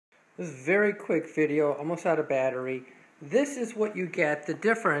This is a very quick video, almost out of battery. This is what you get, the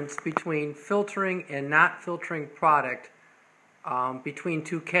difference between filtering and not filtering product between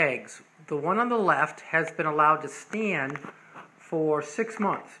two kegs. The one on the left has been allowed to stand for 6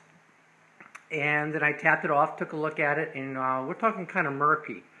 months. And then I tapped it off, took a look at it, and we're talking kind of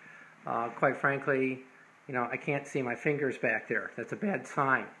murky. Quite frankly, I can't see my fingers back there. That's a bad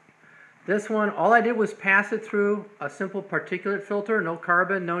sign. This one, all I did was pass it through a simple particulate filter, no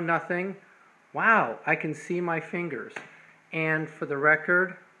carbon, no nothing. Wow, I can see my fingers. And for the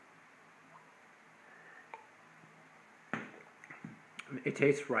record, it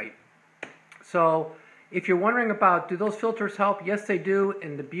tastes right. So if you're wondering about, do those filters help? Yes, they do.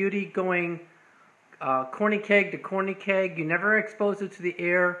 And the beauty going corny keg to corny keg, you never expose it to the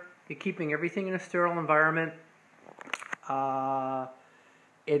air. You're keeping everything in a sterile environment.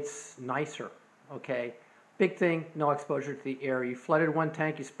 It's nicer, okay? Big thing, no exposure to the air. You flooded one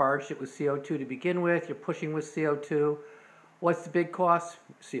tank, you sparged it with CO2 to begin with, you're pushing with CO2. What's the big cost?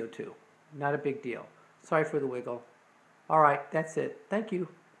 CO2. Not a big deal. Sorry for the wiggle. All right, that's it. Thank you.